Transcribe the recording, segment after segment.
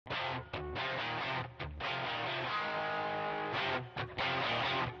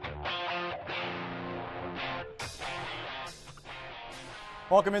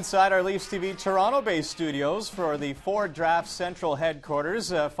Welcome inside our Leafs TV Toronto-based studios for the Ford Draft Central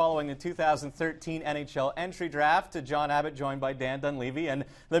headquarters following the 2013 NHL entry draft. John Abbott joined by Dan Dunleavy, and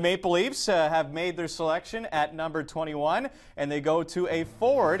the Maple Leafs have made their selection at number 21, and they go to a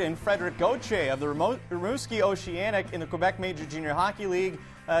forward in Frederik Gauthier of the Rimouski Oceanic in the Quebec Major Junior Hockey League.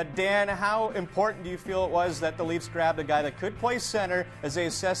 Dan, how important do you feel it was that the Leafs grabbed a guy that could play center as they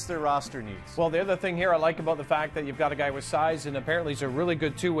assess their roster needs? Well, the other thing here I like about the fact that you've got a guy with size, and apparently he's a really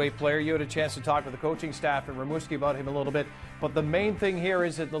good two-way player. You had a chance to talk with the coaching staff at Rimouski about him a little bit. But the main thing here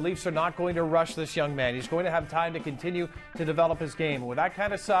is that the Leafs are not going to rush this young man. He's going to have time to continue to develop his game. With that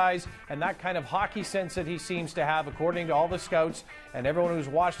kind of size and that kind of hockey sense that he seems to have, according to all the scouts and everyone who's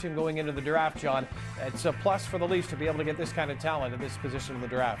watched him going into the draft, John, it's a plus for the Leafs to be able to get this kind of talent at this position in the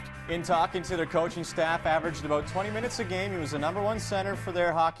draft. In talking to their coaching staff, averaged about 20 minutes a game. He was the #1 center for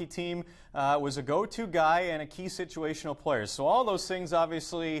their hockey team, was a go-to guy and a key situational player. So all those things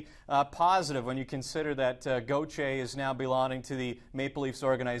obviously positive when you consider that Gauthier is now belonging to the Maple Leafs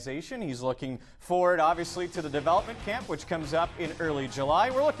organization. He's looking forward, obviously, to the development camp, which comes up in early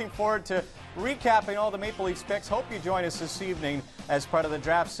July. We're looking forward to recapping all the Maple Leafs picks. Hope you join us this evening as part of the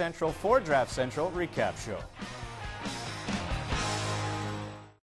Draft Central Ford Draft Central recap show.